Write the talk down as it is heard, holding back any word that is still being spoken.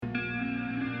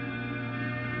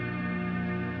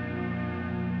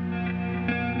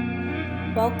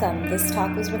Welcome. This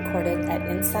talk was recorded at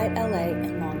Insight LA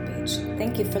in Long Beach.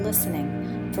 Thank you for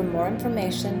listening. For more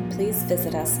information, please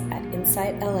visit us at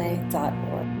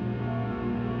insightla.org.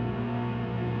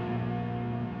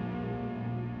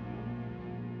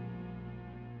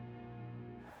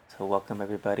 So welcome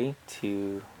everybody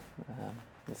to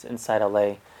this Insight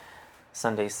LA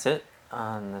Sunday Sit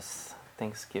on this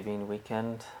Thanksgiving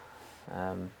weekend.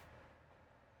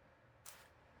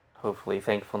 Hopefully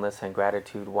thankfulness and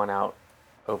gratitude won out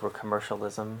over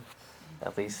commercialism,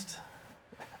 at least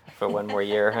for one more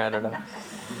year. I don't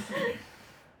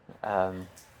know.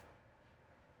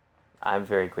 I'm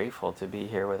very grateful to be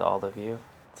here with all of you.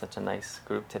 Such a nice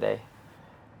group today.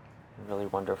 Really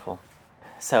wonderful.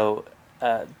 So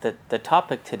the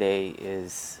topic today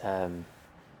is how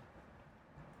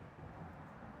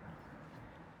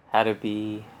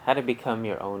to become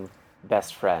your own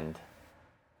best friend.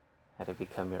 How to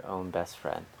become your own best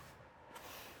friend.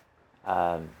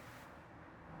 I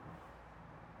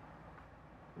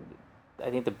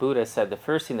think the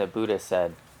first thing that Buddha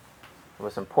said, the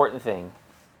most important thing,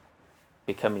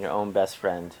 becoming your own best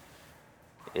friend,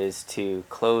 is to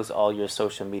close all your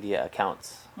social media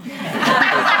accounts. The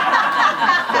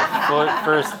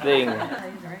first thing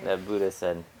that Buddha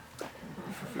said.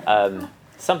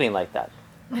 Something like that.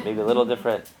 Maybe a little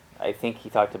different. I think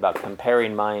he talked about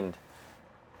comparing mind.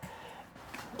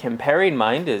 Comparing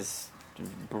mind is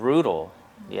brutal.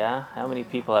 Yeah? How many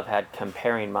people have had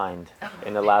comparing mind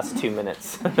in the last 2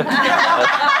 minutes of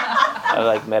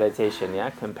like meditation? Yeah?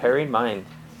 Comparing mind.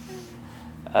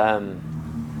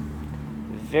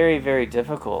 Very, very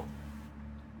difficult.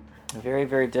 Very,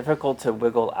 very difficult to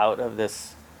wiggle out of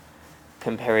this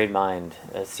comparing mind.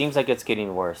 It seems like it's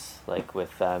getting worse, like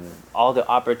with all the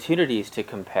opportunities to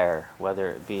compare, whether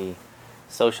it be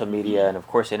social media and of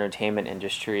course entertainment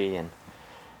industry. And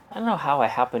I don't know how I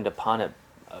happened upon it,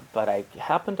 but I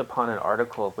happened upon an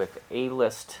article with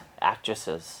A-list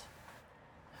actresses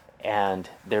and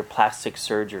their plastic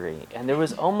surgery. And there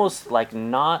was almost like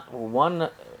not one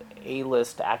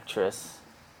A-list actress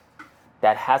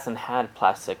that hasn't had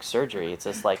plastic surgery. It's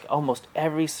just like almost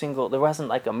every single, there wasn't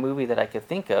like a movie that I could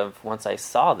think of once I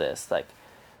saw this. Like,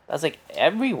 I was like,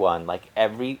 everyone, like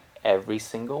every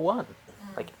single one.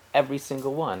 Like every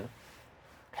single one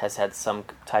has had some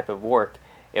type of work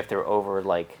if they're over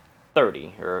like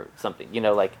 30 or something. You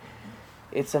know, like,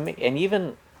 it's amazing. And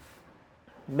even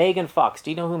Megan Fox, do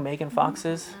you know who Megan Fox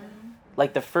is?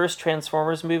 Like the first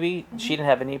Transformers movie, she didn't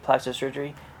have any plastic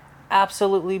surgery.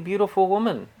 Absolutely beautiful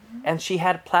woman. And she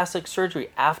had plastic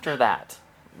surgery after that.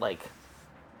 Like,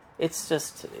 it's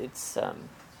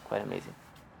quite amazing.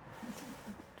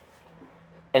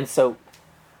 And so,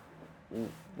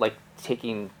 like,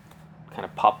 taking kind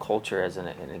of pop culture as an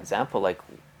example, like,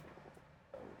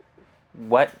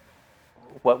 what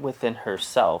within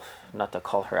herself, not to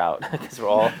call her out, because we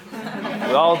all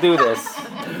do this,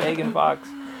 Megan Fox,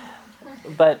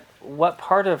 but what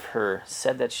part of her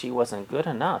said that she wasn't good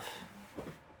enough?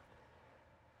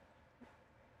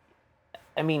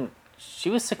 I mean, she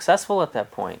was successful at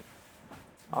that point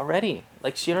already.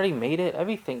 Like, she already made it,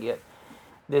 everything. Yet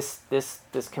this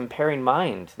comparing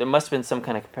mind, there must have been some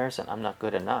kind of comparison. I'm not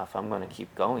good enough. I'm going to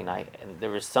keep going. And there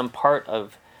was some part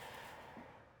of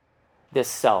this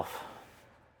self.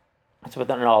 It's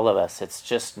within all of us. It's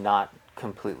just not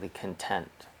completely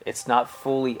content. It's not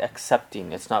fully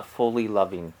accepting. It's not fully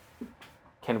loving.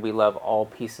 Can we love all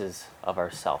pieces of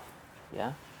ourself?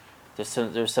 Yeah?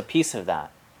 There's a piece of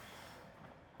that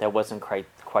wasn't quite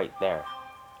there.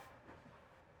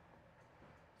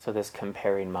 So this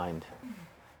comparing mind.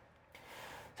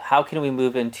 How can we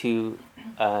move into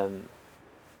a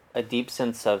deep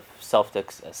sense of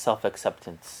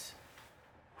self-acceptance?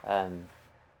 And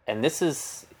this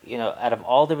is, out of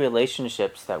all the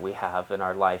relationships that we have in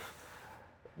our life,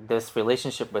 this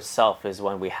relationship with self is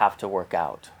one we have to work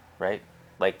out, right?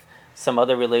 Like some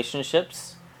other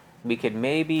relationships, we could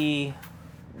maybe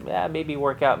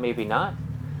work out, maybe not.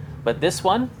 But this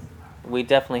one, we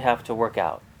definitely have to work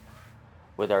out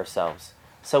with ourselves.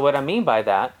 So what I mean by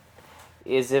that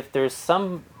is if there's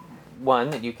someone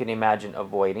that you can imagine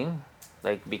avoiding,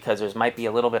 like because there might be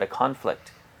a little bit of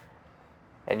conflict,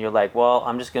 and you're like, well,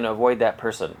 I'm just going to avoid that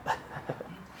person.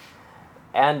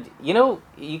 And, you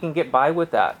can get by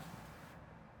with that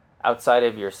outside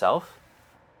of yourself.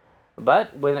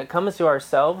 But when it comes to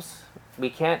ourselves,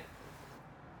 we can't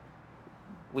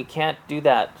do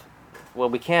that. Well,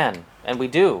 we can, and we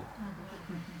do,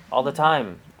 all the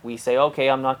time. We say, okay,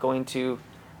 I'm not going to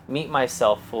meet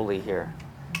myself fully here.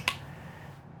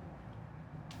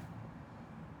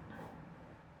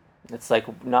 It's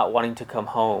like not wanting to come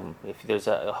home. If there's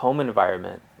a home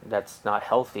environment that's not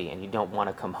healthy and you don't want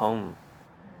to come home,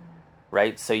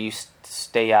 right? So you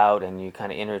stay out and you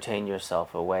kind of entertain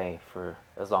yourself away for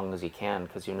as long as you can,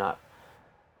 because you're not,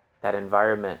 that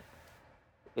environment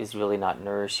is really not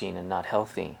nourishing and not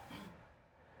healthy.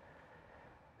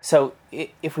 So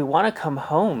if we want to come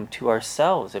home to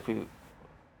ourselves, if we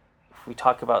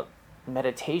talk about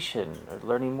meditation or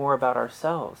learning more about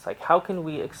ourselves, like how can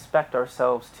we expect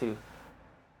ourselves to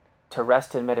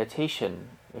rest in meditation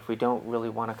if we don't really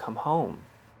want to come home?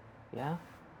 Yeah.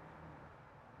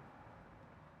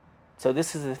 So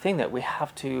this is the thing that we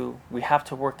have to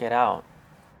work it out.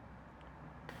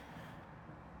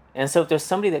 And so if there's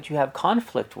somebody that you have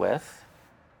conflict with,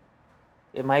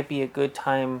 it might be a good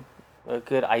time, a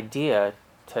good idea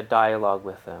to dialogue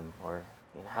with them, or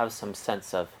have some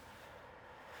sense of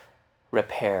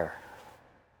repair.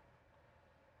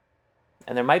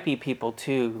 And there might be people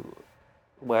too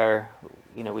where,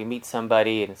 we meet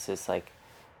somebody and it's just like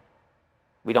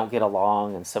we don't get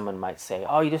along, and someone might say,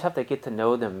 oh, you just have to get to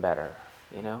know them better,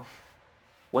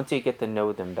 once you get to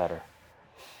know them better.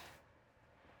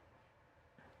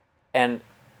 And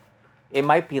it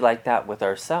might be like that with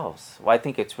ourselves. Well, I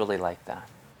think it's really like that.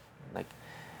 Like,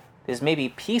 there's maybe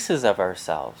pieces of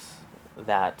ourselves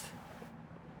that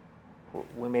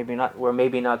we're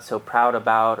maybe not so proud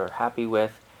about or happy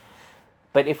with.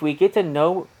 But if we get to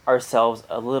know ourselves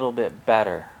a little bit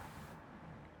better,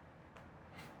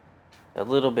 a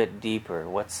little bit deeper,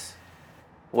 what's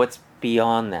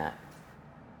beyond that,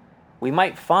 we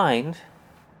might find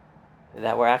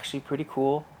that we're actually pretty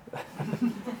cool.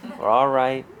 We're all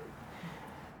right.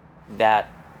 That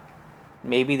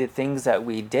maybe the things that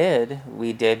we did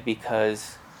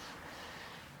because,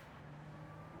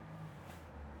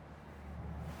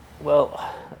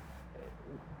 well,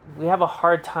 we have a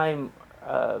hard time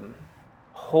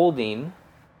holding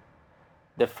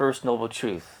the first noble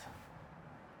truth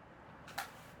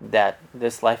that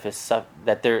this life is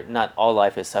not all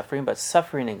life is suffering, but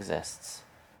suffering exists.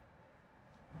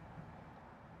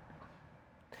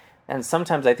 And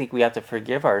sometimes I think we have to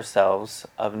forgive ourselves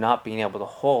of not being able to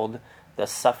hold the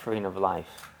suffering of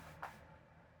life.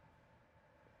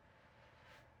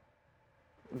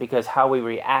 Because how we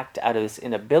react out of this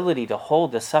inability to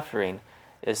hold the suffering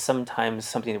is sometimes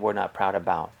something that we're not proud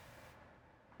about.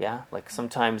 Yeah? Like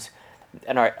sometimes,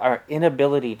 and our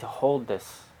inability to hold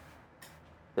this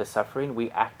suffering,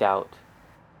 we act out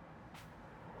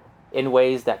in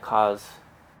ways that cause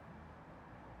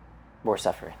more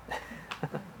suffering.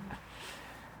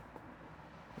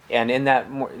 And in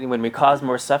that, when we cause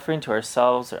more suffering to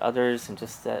ourselves or others, and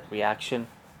just that reaction,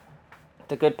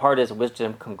 the good part is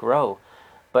wisdom can grow.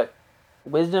 But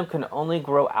wisdom can only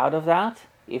grow out of that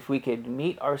if we could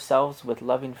meet ourselves with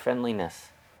loving friendliness,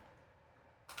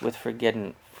 with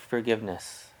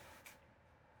forgiveness,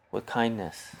 with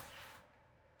kindness.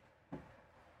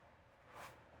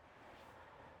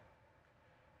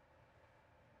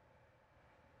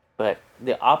 But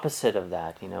the opposite of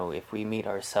that, if we meet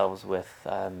ourselves with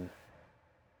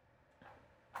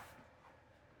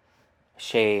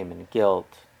shame and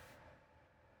guilt,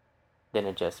 then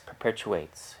it just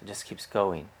perpetuates. It just keeps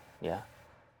going, yeah?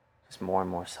 Just more and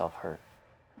more self-hurt.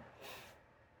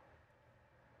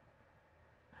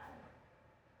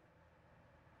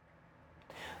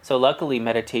 So luckily,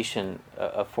 meditation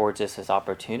affords us this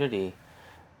opportunity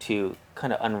to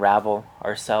kind of unravel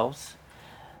ourselves,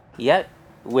 yet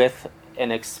with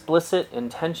an explicit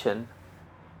intention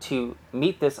to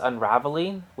meet this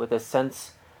unraveling with a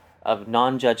sense of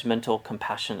non-judgmental,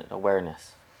 compassionate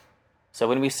awareness. So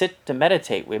when we sit to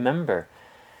meditate, remember,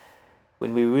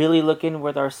 when we really look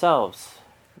inward ourselves,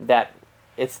 that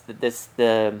it's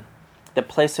the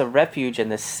place of refuge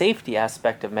and the safety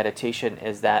aspect of meditation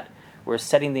is that we're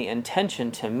setting the intention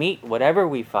to meet whatever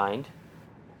we find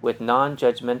with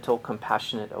non-judgmental,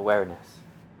 compassionate awareness.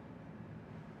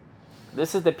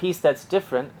 This is the piece that's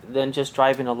different than just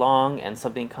driving along and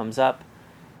something comes up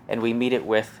and we meet it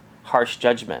with harsh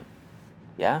judgment.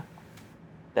 Yeah?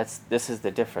 This is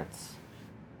the difference.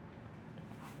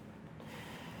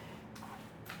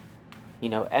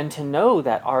 And to know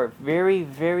that our very,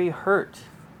 very hurt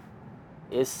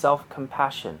is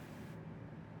self-compassion.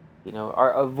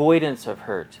 Our avoidance of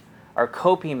hurt, our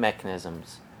coping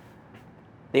mechanisms,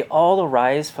 they all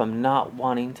arise from not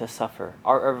wanting to suffer.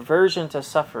 Our aversion to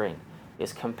suffering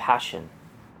is compassion.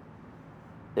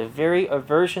 The very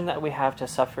aversion that we have to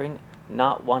suffering,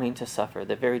 not wanting to suffer,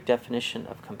 the very definition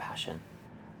of compassion.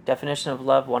 Definition of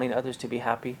love, wanting others to be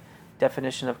happy.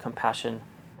 Definition of compassion,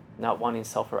 not wanting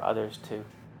self or others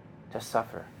to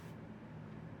suffer.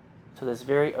 So this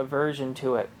very aversion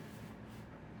to it.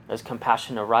 There's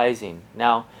compassion arising.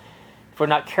 Now, if we're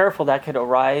not careful, that could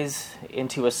arise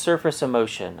into a surface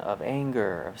emotion of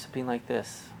anger, of something like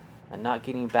this, and not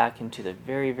getting back into the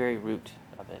very, very root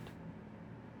of it,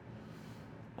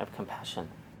 of compassion.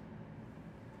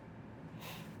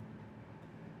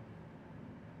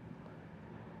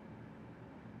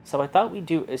 So I thought we'd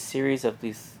do a series of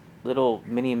these little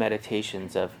mini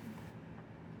meditations of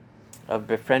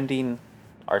befriending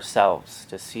ourselves,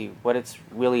 to see what it's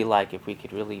really like if we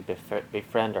could really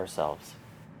befriend ourselves.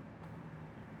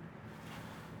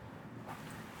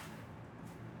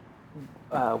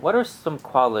 What are some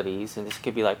qualities, and this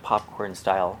could be like popcorn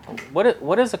style,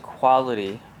 what is a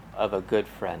quality of a good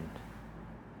friend?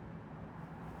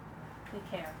 They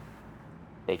care.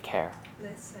 They care.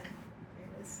 Listen. They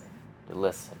listen. They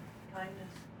listen.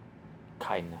 Kindness.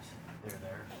 Kindness. They're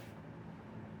there.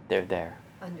 They're there.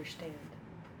 Understand.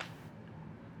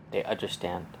 They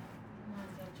understand.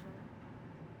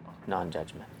 Non-judgment.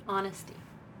 Non-judgment. Honesty.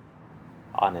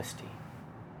 Honesty.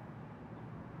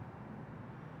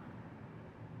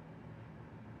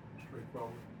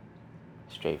 Straightforward.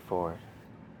 Straightforward.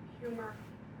 Humor.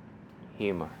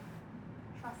 Humor.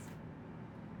 Trust.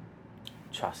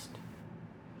 Trust.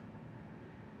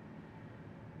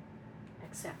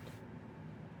 Accept.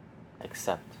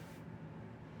 Accept.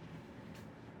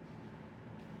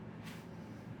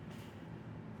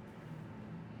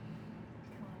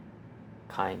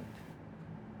 Kind.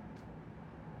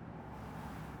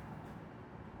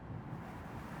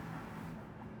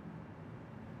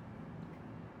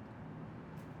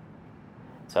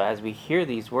 So as we hear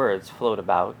these words float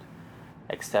about,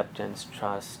 acceptance,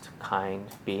 trust, kind,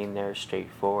 being there,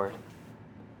 straightforward,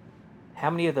 how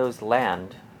many of those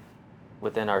land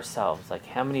within ourselves? Like,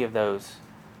 how many of those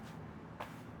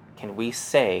can we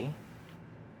say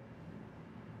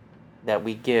that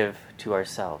we give to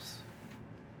ourselves?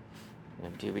 You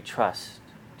know, do we trust?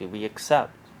 Do we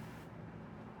accept?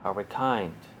 Are we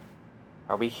kind?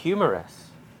 Are we humorous?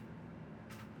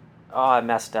 Oh, I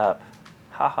messed up.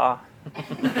 Ha ha.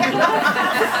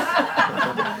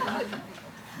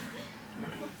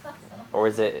 Or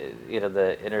is it,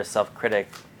 the inner self-critic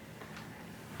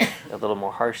a little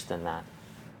more harsh than that?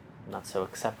 Not so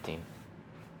accepting.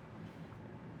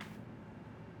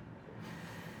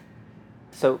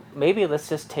 So maybe let's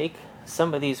just take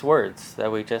some of these words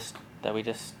that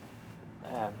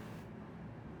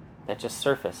just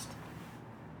surfaced.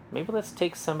 Maybe let's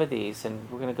take some of these, and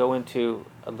we're going to go into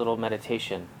a little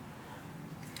meditation.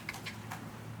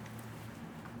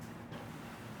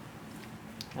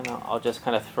 And I'll just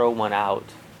kind of throw one out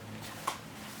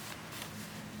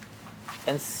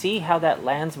and see how that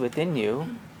lands within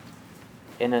you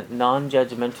in a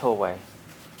non-judgmental way.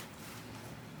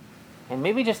 And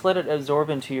maybe just let it absorb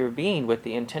into your being with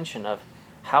the intention of,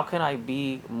 how can I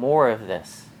be more of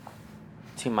this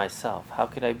to myself? How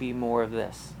could I be more of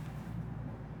this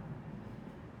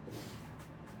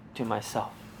to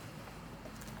myself?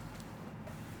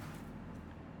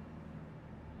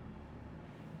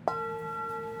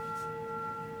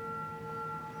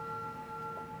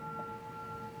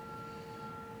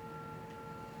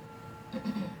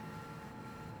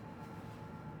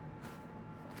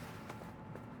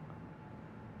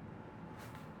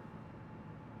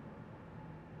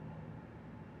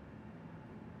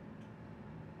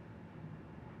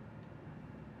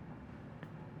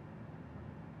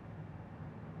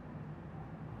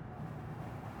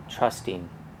 Trusting.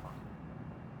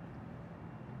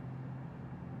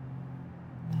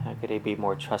 How could I be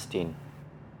more trusting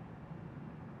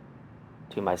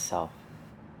to myself?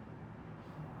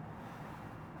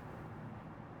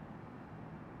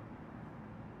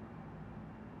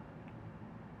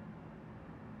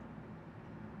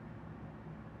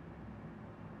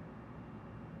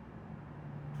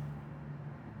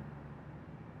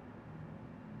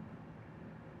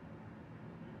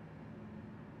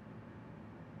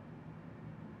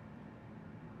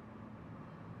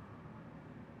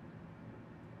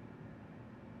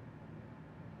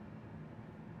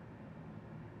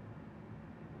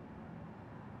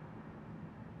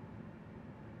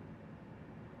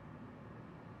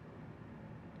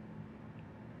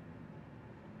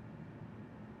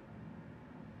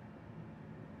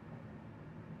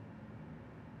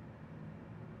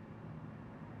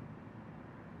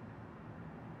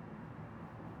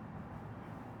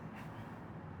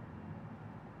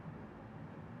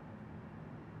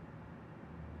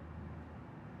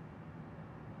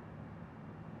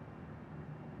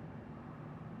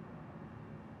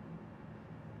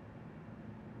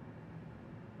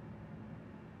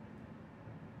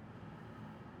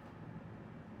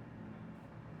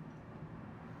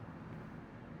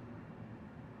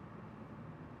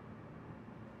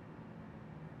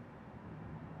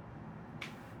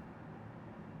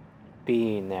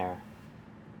 Being there.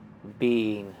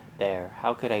 Being there.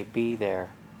 How could I be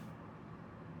there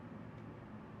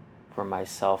for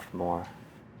myself more?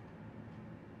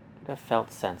 Get a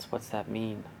felt sense. What's that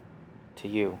mean to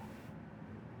you?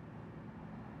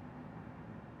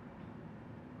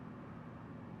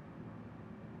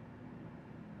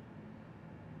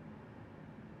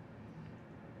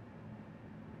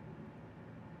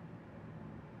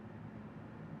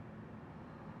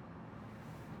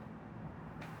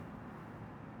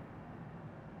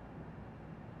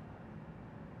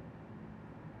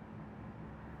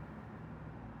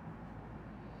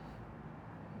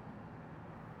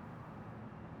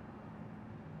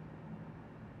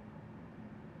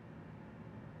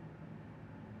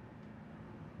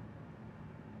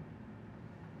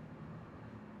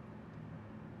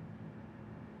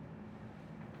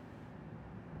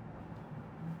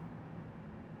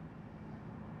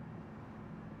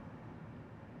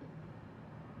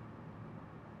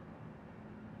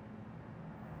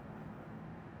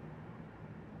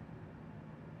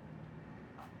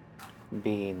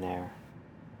 Being there.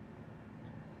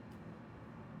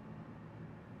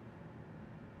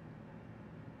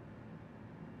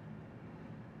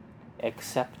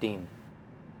 Accepting.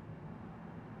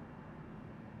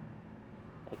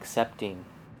 Accepting.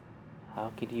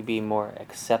 How could you be more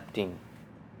accepting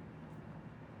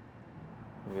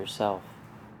of yourself?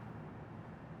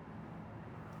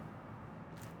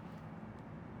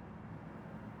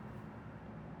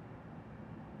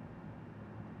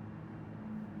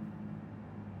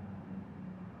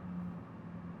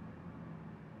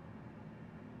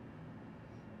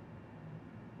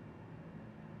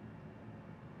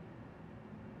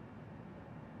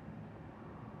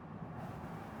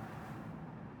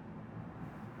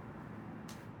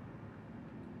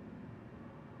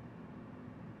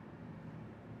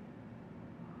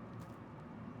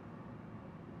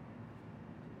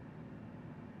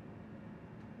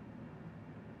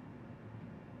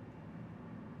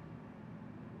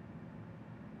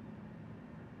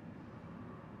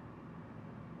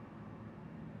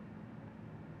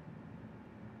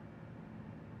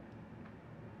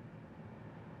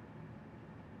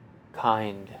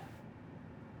 Kind.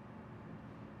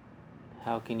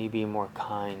 How can you be more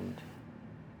kind?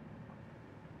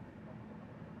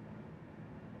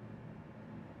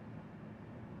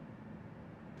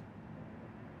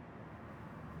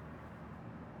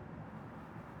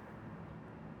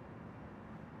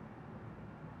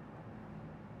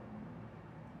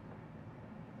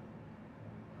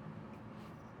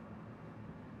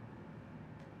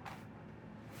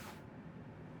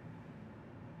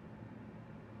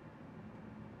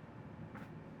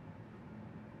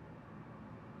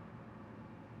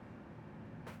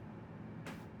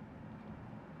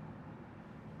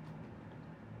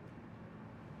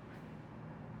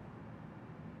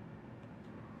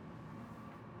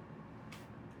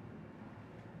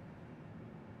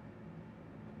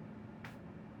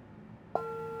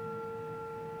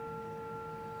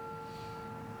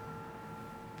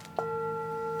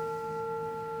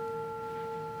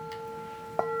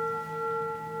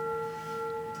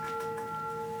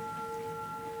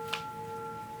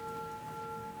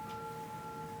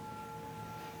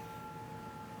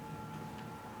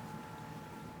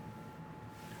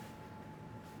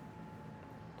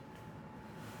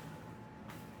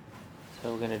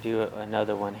 So we're going to do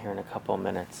another one here in a couple of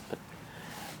minutes. But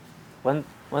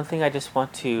one thing I just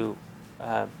want to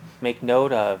make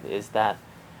note of is that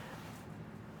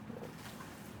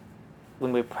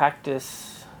when we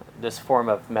practice this form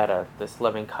of metta, this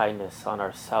loving kindness on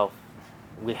ourselves,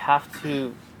 we have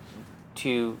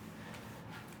to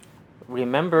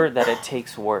remember that it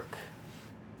takes work,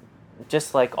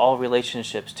 just like all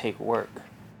relationships take work.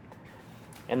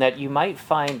 And that you might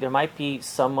find there might be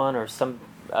someone or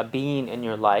a being in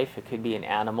your life. It could be an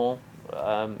animal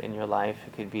in your life.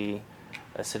 It could be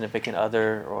a significant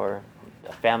other or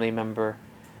a family member.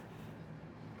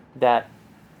 That,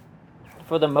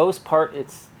 for the most part,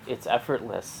 it's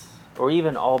effortless. Or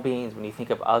even all beings. When you think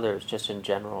of others, just in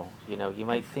general, you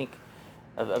might think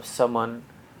of someone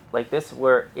like this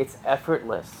where it's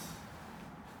effortless.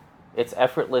 It's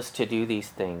effortless to do these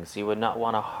things. You would not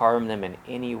want to harm them in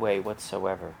any way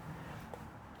whatsoever.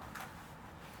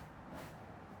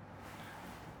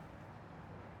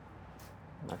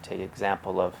 I'll take an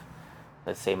example of,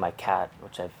 let's say, my cat,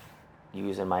 which I've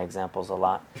used in my examples a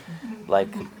lot.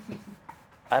 Like,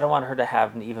 I don't want her to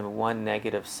have even one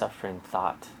negative suffering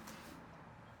thought.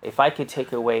 If I could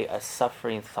take away a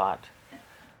suffering thought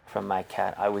from my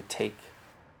cat, I would take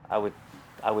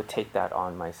that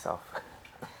on myself.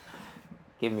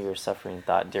 Give me your suffering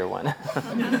thought, dear one.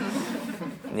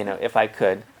 If I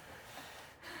could.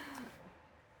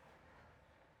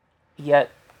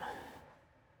 Yet,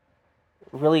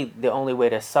 really the only way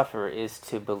to suffer is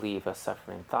to believe a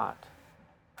suffering thought.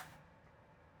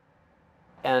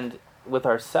 And with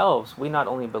ourselves, we not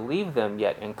only believe them,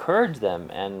 yet encourage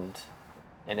them and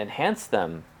enhance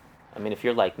them. I mean, if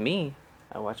you're like me,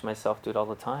 I watch myself do it all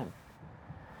the time.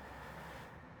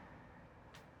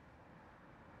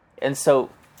 And so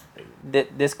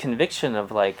this conviction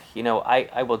of like,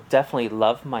 I will definitely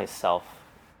love myself.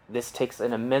 This takes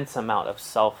an immense amount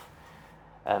of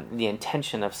the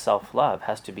intention of self-love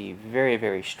has to be very,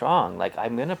 very strong. Like,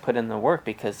 I'm going to put in the work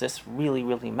because this really,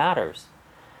 really matters.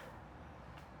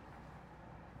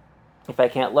 If I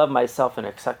can't love myself and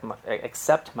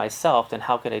accept myself, then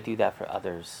how could I do that for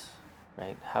others,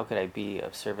 right? How could I be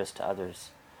of service to others?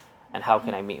 And how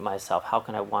can I meet myself? How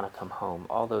can I want to come home?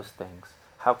 All those things.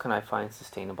 How can I find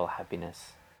sustainable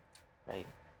happiness, right?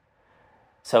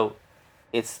 So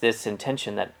it's this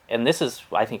intention that, and this is,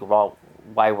 I think,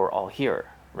 why we're all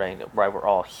here, right? Why we're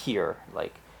all here,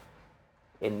 like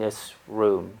in this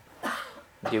room,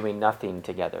 doing nothing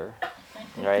together,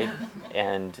 right?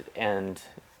 And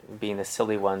being the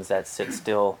silly ones that sit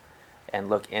still and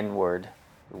look inward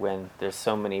when there's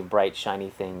so many bright, shiny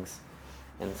things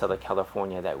in Southern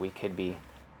California that we could be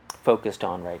focused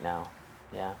on right now.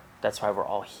 Yeah, that's why we're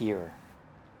all here.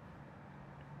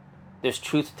 There's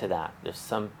truth to that.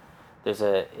 There's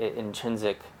a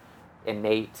intrinsic,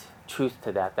 innate truth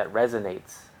to that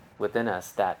resonates within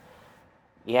us that,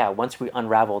 yeah, once we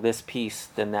unravel this piece,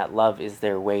 then that love is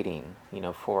there waiting,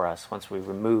 for us. Once we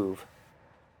remove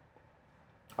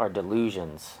our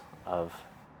delusions of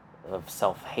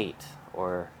self-hate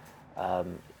or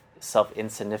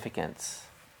self-insignificance,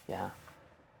 yeah.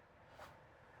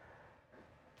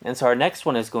 And so our next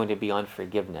one is going to be on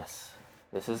forgiveness.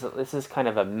 This is kind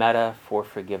of a meta for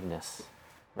forgiveness,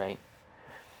 right?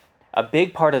 A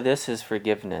big part of this is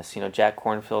forgiveness. Jack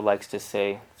Kornfield likes to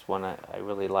say, it's one I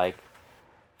really like,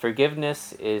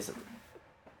 forgiveness is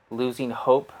losing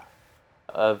hope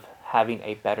of having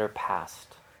a better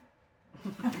past.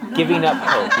 Giving up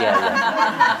hope,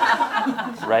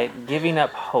 yeah. Right? Giving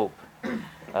up hope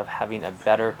of having a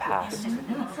better past.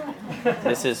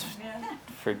 This is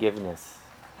forgiveness,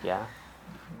 yeah?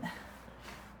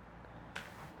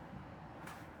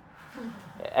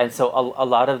 And so a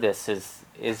lot of this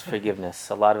is forgiveness.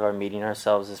 A lot of our meeting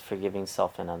ourselves is forgiving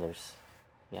self and others,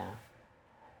 yeah?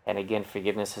 And again,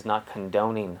 forgiveness is not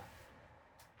condoning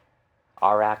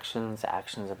our actions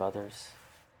of others.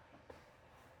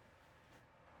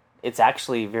 It's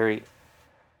actually very,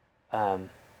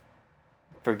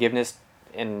 forgiveness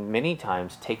in many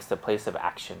times takes the place of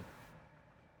action.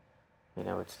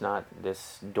 It's not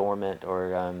this dormant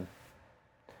or,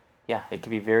 it can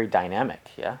be very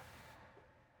dynamic, yeah?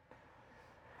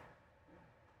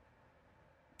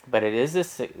 But it is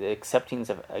this accepting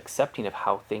of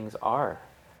how things are.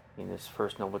 This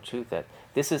first noble truth that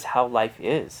this is how life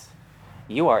is.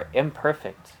 You are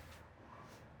imperfect.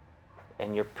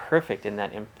 And you're perfect in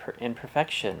that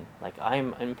imperfection. Like,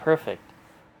 I'm imperfect.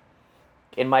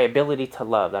 In my ability to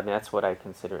love, that's what I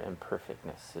consider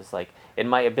imperfectness. Is like, in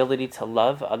my ability to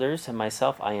love others and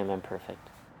myself, I am imperfect.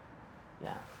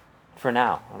 Yeah. For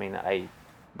now. I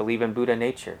believe in Buddha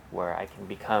nature, where I can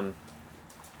become,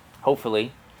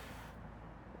 hopefully,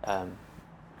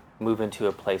 move into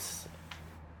a place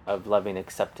of loving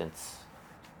acceptance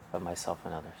of myself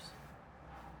and others.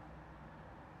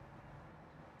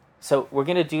 So we're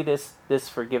going to do this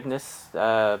forgiveness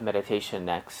meditation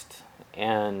next.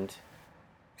 And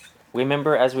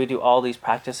remember, as we do all these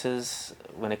practices,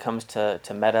 when it comes to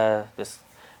metta,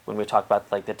 when we talk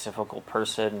about like the difficult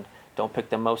person, don't pick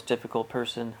the most difficult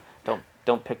person.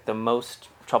 Don't pick the most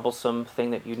troublesome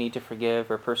thing that you need to forgive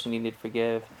or person you need to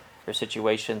forgive or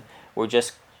situation.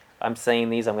 I'm saying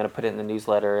these, I'm going to put it in the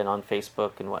newsletter and on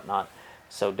Facebook and whatnot.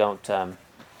 So don't...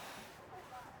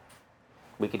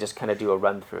 we could just kind of do a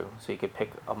run through. So you could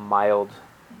pick a mild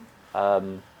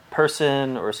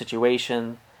person or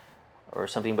situation or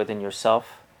something within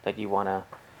yourself that you want to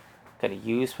kind of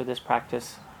use for this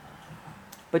practice.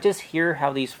 But just hear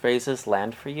how these phrases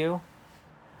land for you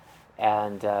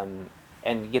and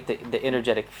get the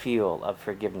energetic feel of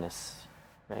forgiveness,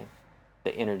 right?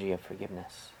 The energy of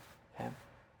forgiveness, okay?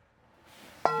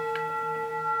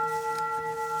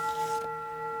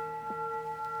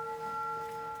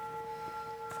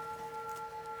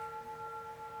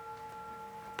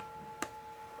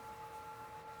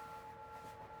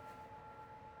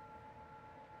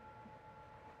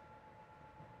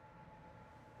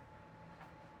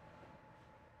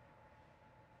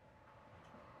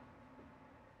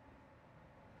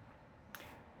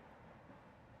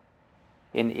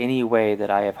 In any way that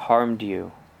I have harmed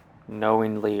you,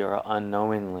 knowingly or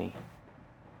unknowingly,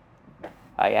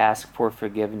 I ask for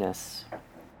forgiveness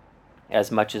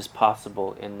as much as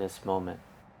possible in this moment.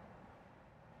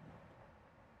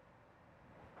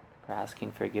 For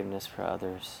asking forgiveness for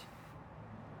others.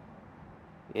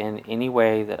 In any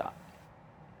way that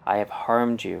I have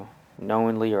harmed you,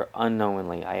 knowingly or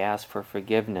unknowingly, I ask for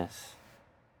forgiveness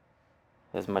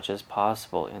as much as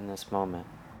possible in this moment.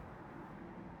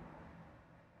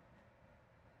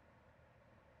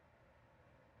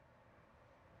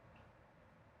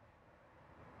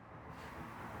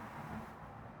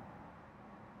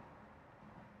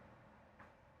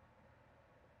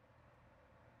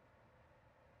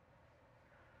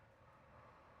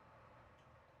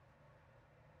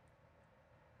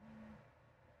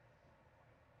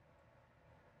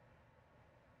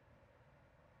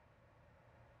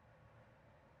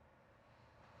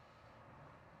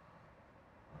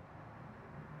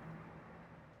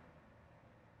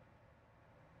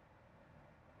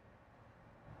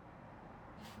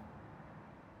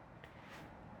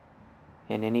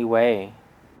 In any way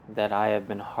that I have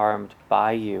been harmed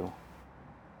by you,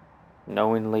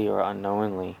 knowingly or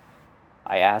unknowingly,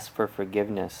 I ask for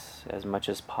forgiveness as much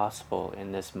as possible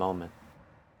in this moment.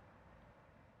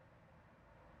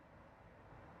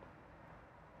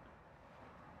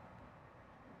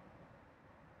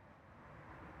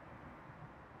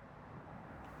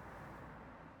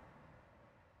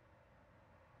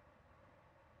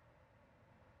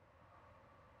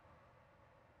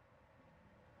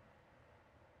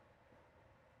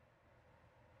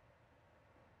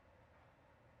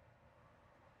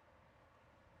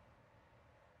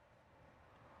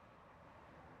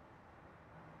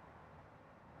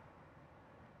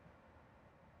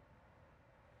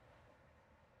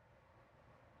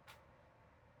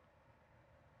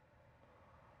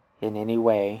 In any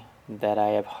way that I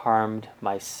have harmed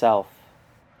myself,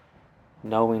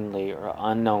 knowingly or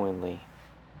unknowingly,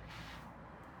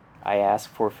 I ask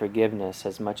for forgiveness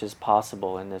as much as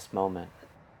possible in this moment.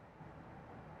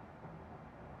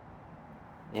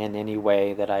 In any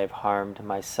way that I have harmed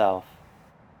myself,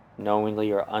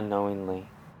 knowingly or unknowingly,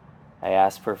 I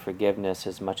ask for forgiveness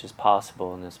as much as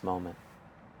possible in this moment.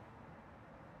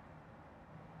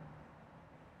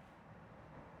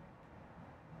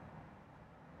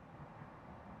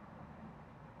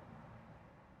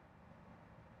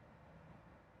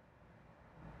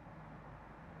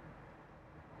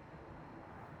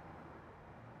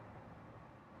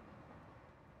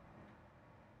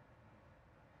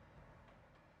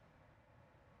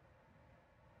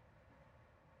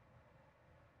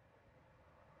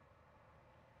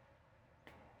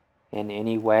 In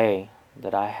any way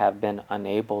that I have been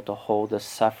unable to hold the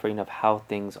suffering of how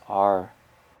things are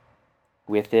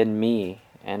within me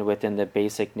and within the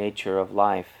basic nature of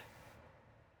life,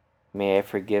 may I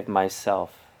forgive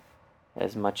myself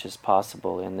as much as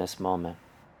possible in this moment.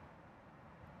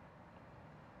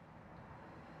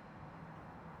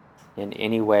 In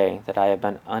any way that I have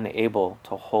been unable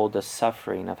to hold the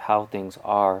suffering of how things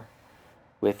are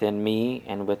within me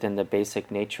and within the basic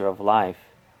nature of life,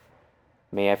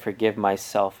 may I forgive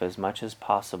myself as much as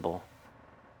possible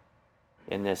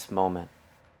in this moment.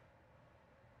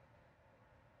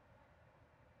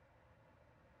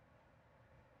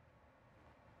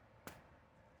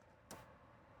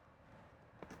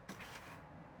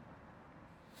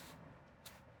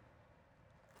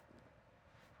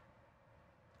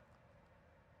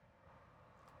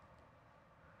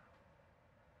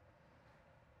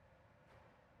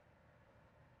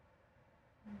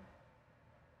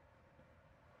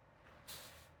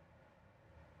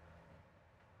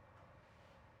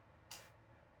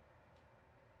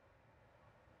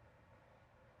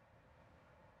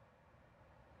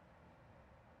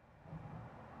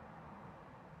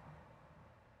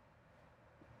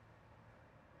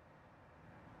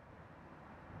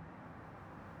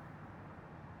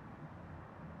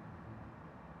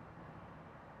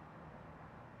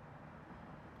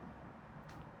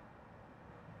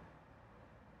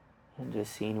 And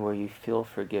just seeing where you feel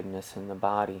forgiveness in the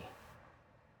body.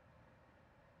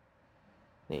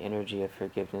 The energy of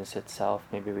forgiveness itself,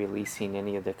 maybe releasing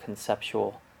any of the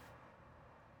conceptual,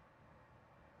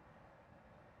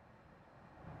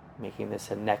 making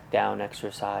this a neck down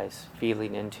exercise,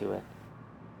 feeling into it.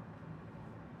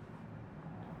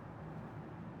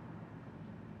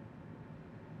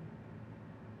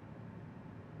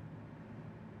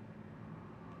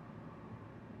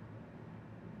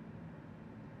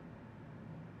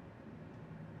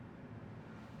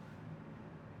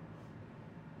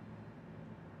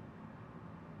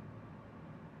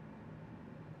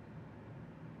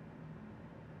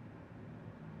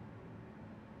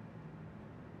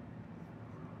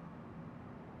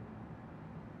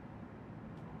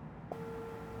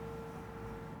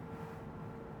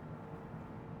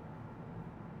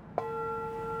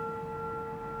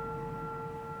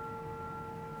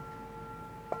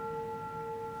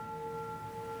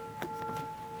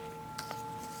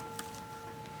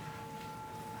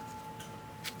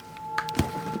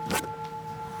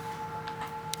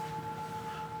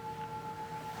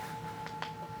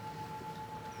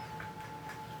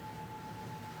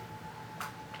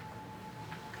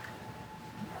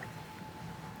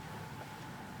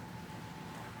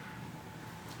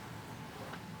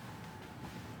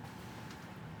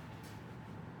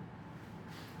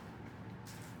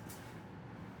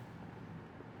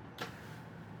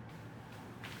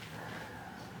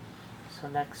 So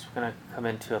next we're going to come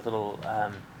into a little,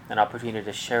 an opportunity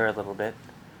to share a little bit.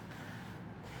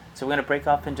 So we're going to break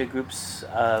off into groups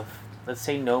of, let's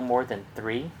say, no more than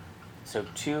 3. So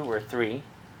 2 or 3.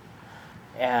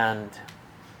 And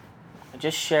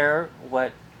just share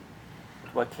what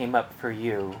came up for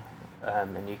you.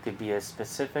 And you could be as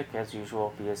specific as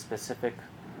usual, be as specific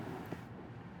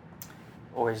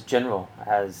or as general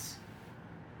as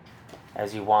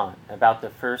you want. About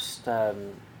the first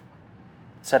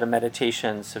set of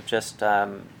meditations of just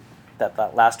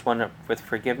that last one with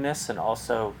forgiveness, and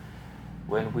also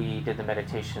when we did the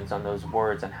meditations on those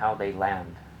words and how they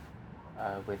land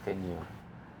within you.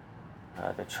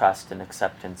 The trust and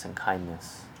acceptance and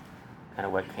kindness, kind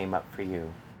of what came up for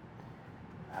you.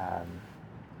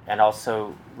 And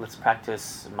also, let's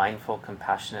practice mindful,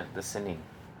 compassionate listening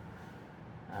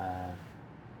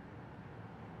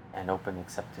and open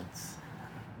acceptance.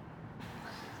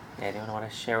 Yeah, anyone want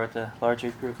to share with the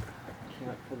larger group what came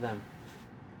up for them?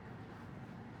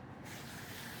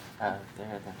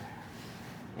 There.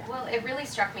 Yeah. Well, it really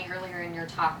struck me earlier in your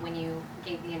talk when you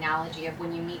gave the analogy of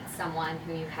when you meet someone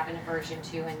who you have an aversion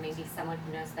to, and maybe someone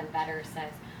who knows them better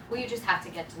says, well, you just have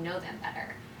to get to know them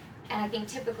better. And I think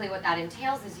typically what that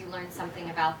entails is you learn something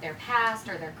about their past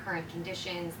or their current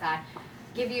conditions that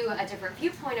give you a different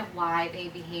viewpoint of why they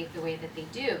behave the way that they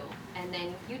do. And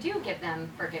then you do give them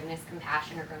forgiveness,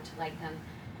 compassion, or grow to like them.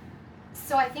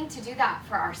 So I think to do that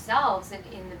for ourselves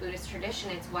in the Buddhist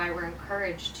tradition, it's why we're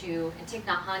encouraged to, and Thich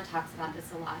Nhat Hanh talks about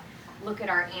this a lot, look at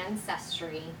our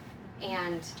ancestry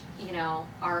and,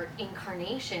 our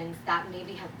incarnations that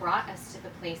maybe have brought us to the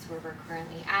place where we're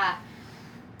currently at.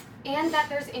 And that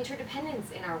there's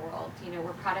interdependence in our world.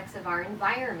 We're products of our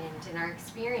environment and our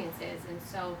experiences. And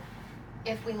so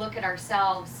if we look at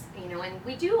ourselves, and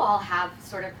we do all have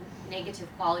sort of negative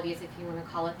qualities, if you want to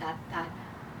call it that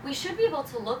we should be able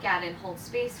to look at and hold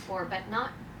space for, but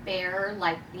not bear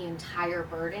like the entire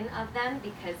burden of them,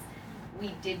 because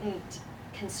we didn't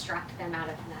construct them out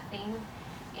of nothing.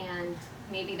 And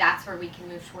maybe that's where we can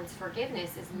move towards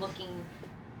forgiveness, is looking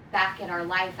back at our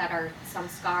life, at our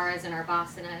samskaras and our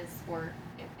vasanas, or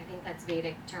I think that's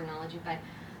Vedic terminology, but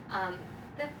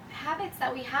the habits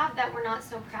that we have that we're not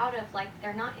so proud of, like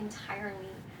they're not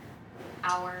entirely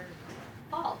our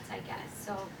fault, I guess.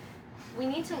 So we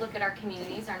need to look at our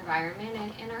communities, our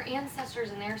environment, and our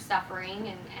ancestors and their suffering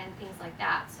and things like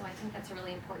that. So I think that's a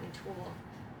really important tool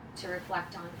to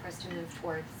reflect on for us to move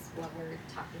towards what we're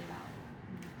talking about.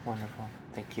 Wonderful.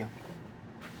 Thank you.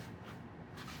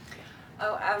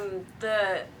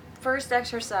 The first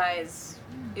exercise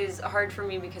is hard for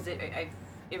me because it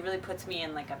really puts me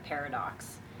in like a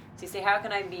paradox. So you say, how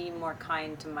can I be more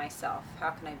kind to myself? How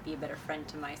can I be a better friend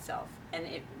to myself? And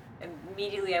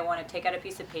immediately I want to take out a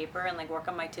piece of paper and like work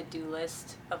on my to-do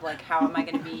list of like, how am I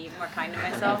going to be more kind to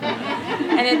myself?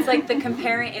 And it's like the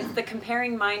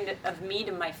comparing mind of me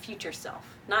to my future self.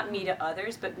 Not me to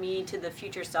others, but me to the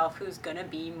future self who's going to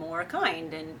be more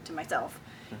kind and to myself.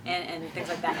 And things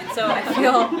like that. And so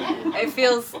it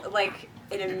feels like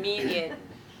an immediate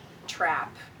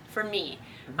trap for me.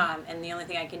 And the only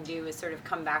thing I can do is sort of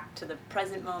come back to the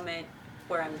present moment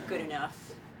where I'm good enough.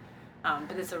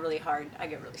 But it's I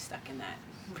get really stuck in that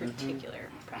particular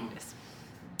practice.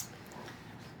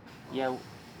 Yeah,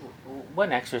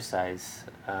 one exercise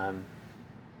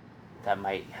that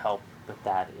might help with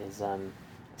that is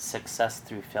success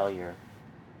through failure.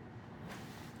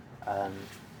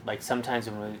 Like sometimes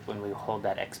when we hold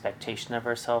that expectation of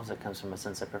ourselves, it comes from a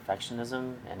sense of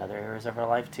perfectionism and other areas of our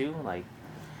life too.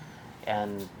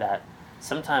 And that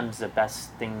sometimes the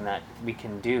best thing that we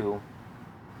can do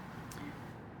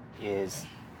is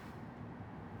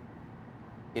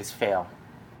fail,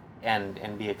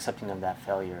 and be accepting of that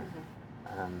failure.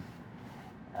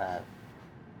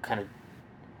 Kind of,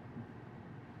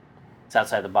 it's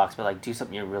outside the box, but like do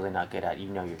something you're really not good at.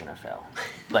 You're gonna fail,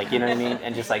 like, you know what I mean,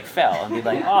 and just like fail and be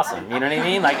like awesome. You know what I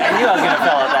mean? Like I knew I was gonna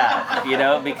fail at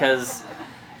that, because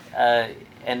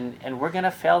and we're gonna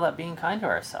fail at being kind to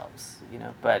ourselves,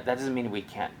 But that doesn't mean we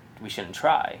shouldn't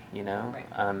try, Right.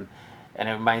 And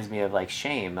it reminds me of like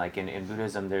shame. Like in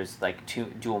Buddhism, there's like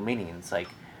two dual meanings. Like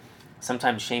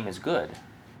sometimes shame is good,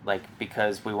 like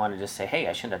because we want to just say, hey,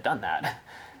 I shouldn't have done that.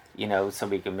 So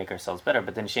we can make ourselves better.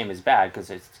 But then shame is bad because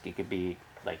it could be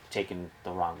like taken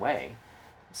the wrong way.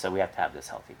 So we have to have this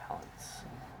healthy balance.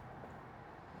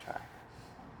 Try.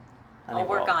 I'll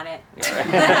work on it. Yeah.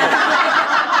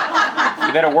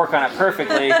 You better work on it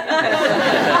perfectly.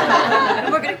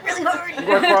 I'm working really hard.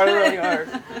 Work really hard.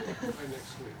 By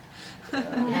next week.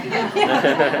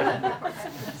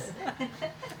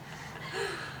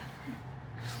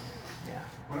 Yeah.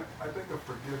 When I think of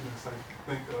forgiveness, I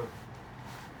think of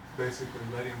basically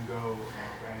letting go of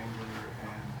anger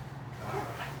and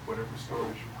whatever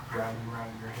stories you're rounding around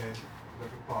in your head,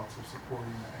 whatever thoughts are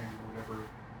supporting the anger, whatever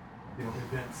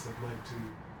events have led to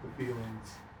the feelings,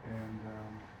 and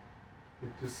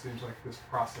it just seems like this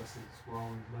process is we're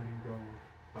always letting go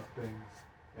of things,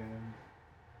 and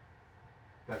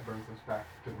that brings us back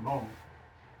to the moment.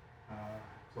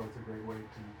 So it's a great way to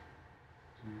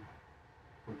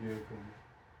forgive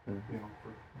and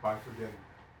by forgetting.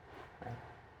 Right.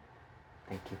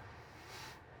 Thank you.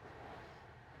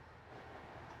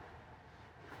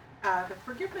 The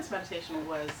forgiveness meditation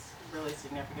was really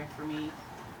significant for me.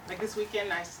 Like this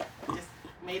weekend, I just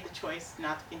made the choice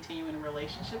not to continue in a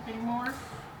relationship anymore.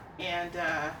 And,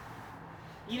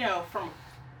 from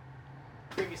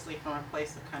previously from a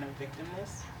place of kind of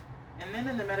victimness. And then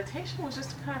in the meditation was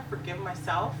just to kind of forgive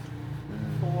myself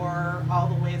for all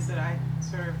the ways that I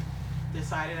sort of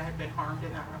decided I had been harmed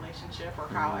in that relationship, or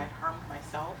how I had harmed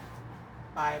myself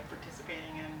by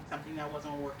participating in something that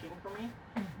wasn't working for me.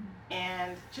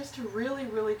 And just to really,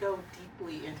 really go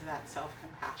deeply into that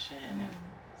self-compassion and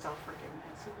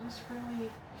self-forgiveness. It was really,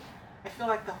 I feel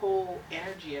like the whole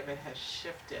energy of it has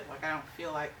shifted. Like I don't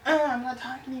feel like, I'm not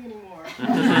talking to you anymore.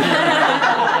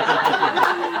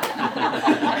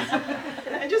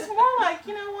 And just more like,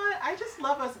 you know what, I just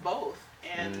love us both.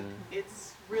 And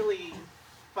it's really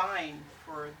fine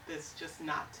for this just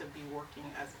not to be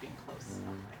working as being close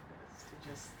enough like this. To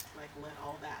just like let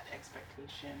all that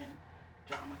expectation and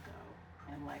drama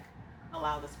go, and like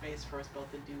allow the space for us both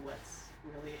to do what's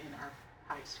really in our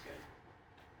highest good.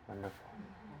 Wonderful.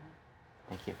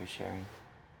 Thank you for sharing.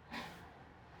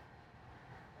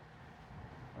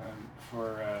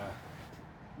 For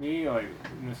me, like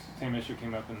this same issue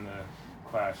came up in the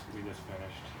class we just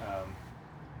finished.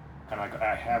 Kind of like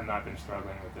I have not been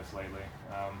struggling with this lately,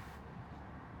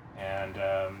 and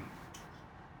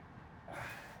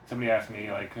somebody asked me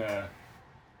like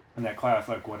in that class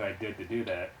like what I did to do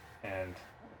that, and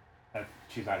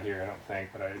she's not here I don't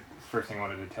think, but first thing I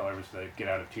wanted to tell her was to get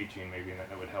out of teaching maybe, and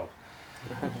that would help.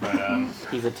 But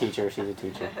he's a teacher, she's a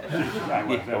teacher. I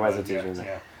was a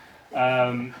teacher.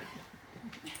 Yeah.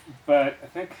 But I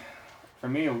think for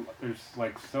me there's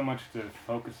like so much to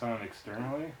focus on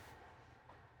externally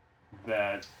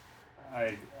that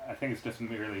I think it's just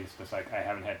merely just like I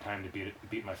haven't had time to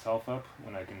beat myself up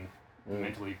when I can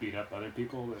mentally beat up other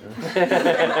people that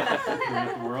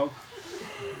are in the world.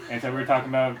 And so we were talking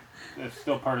about it's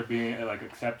still part of being like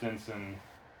acceptance and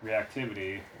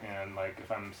reactivity, and like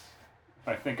if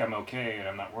I think I'm okay and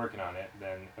I'm not working on it,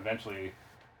 then eventually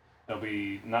there'll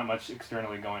be not much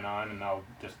externally going on, and I'll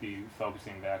just be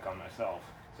focusing back on myself.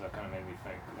 So that kind of made me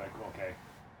think like, okay,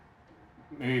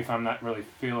 maybe if I'm not really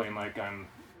feeling like I'm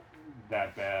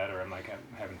that bad, or I'm like I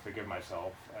haven't forgiven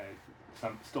myself,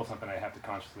 still something I have to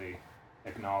consciously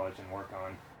acknowledge and work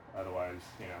on. Otherwise,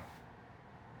 there'll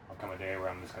come a day where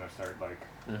I'm just gonna start like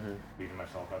beating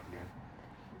myself up again.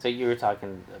 So you were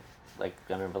talking, like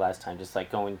I remember last time, just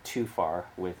like going too far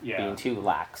with being too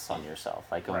lax on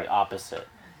yourself, like going the opposite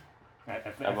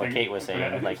of what Kate was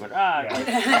saying, like being so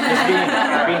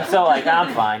like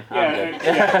I'm fine, I'm good.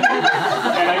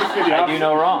 And I used to be the opposite. I do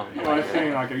no wrong. Well, I was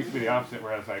saying like I used to be the opposite,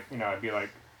 where I was like, I'd be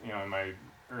like, in my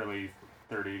early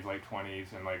 30s, late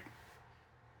 20s, and like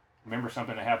remember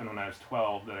something that happened when I was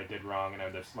 12 that I did wrong, and I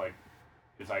just like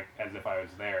it's like as if I was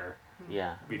there.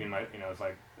 Yeah. Beating my, it's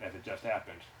like as it just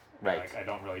happened. Right. Like I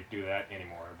don't really do that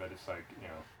anymore, but it's like,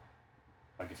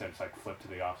 like you said, it's like flip to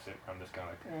the opposite. I'm just kind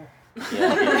of like,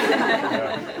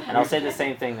 Yeah. And I'll say the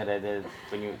same thing that I did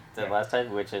when you did last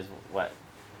time, which is what?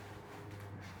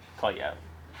 Call you out.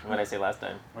 What did I say last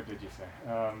time? What did you say?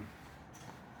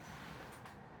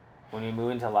 When we move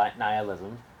into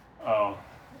nihilism,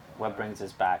 what brings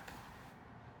us back?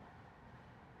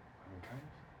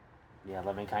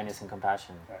 Loving kindness and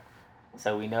compassion. Okay.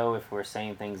 So we know if we're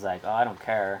saying things like, "Oh, I don't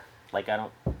care," like I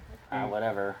don't,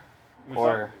 whatever,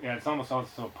 it's almost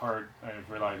also part of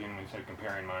realizing when you said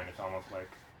comparing mine. It's almost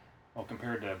like, well,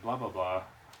 compared to blah blah blah.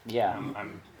 Yeah.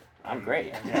 I'm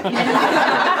great.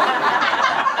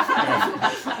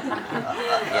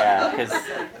 Yeah, because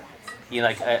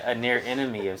like a near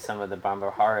enemy of some of the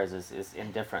Brahmaviharas is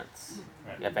indifference,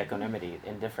 of equanimity,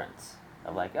 indifference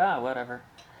of like whatever.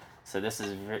 So this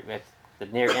is the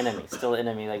near enemy, still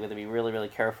enemy. Like we have to be really, really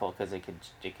careful because it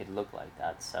could look like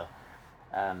that. So,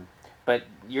 but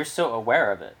you're so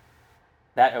aware of it.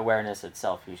 That awareness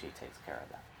itself usually takes care of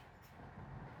that.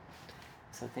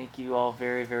 So thank you all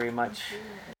very, very much.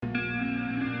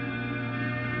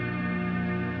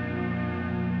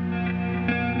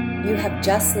 You have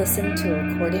just listened to a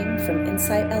recording from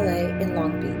Insight LA in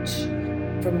Long Beach.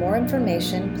 For more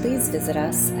information, please visit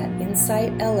us at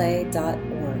insightla.org.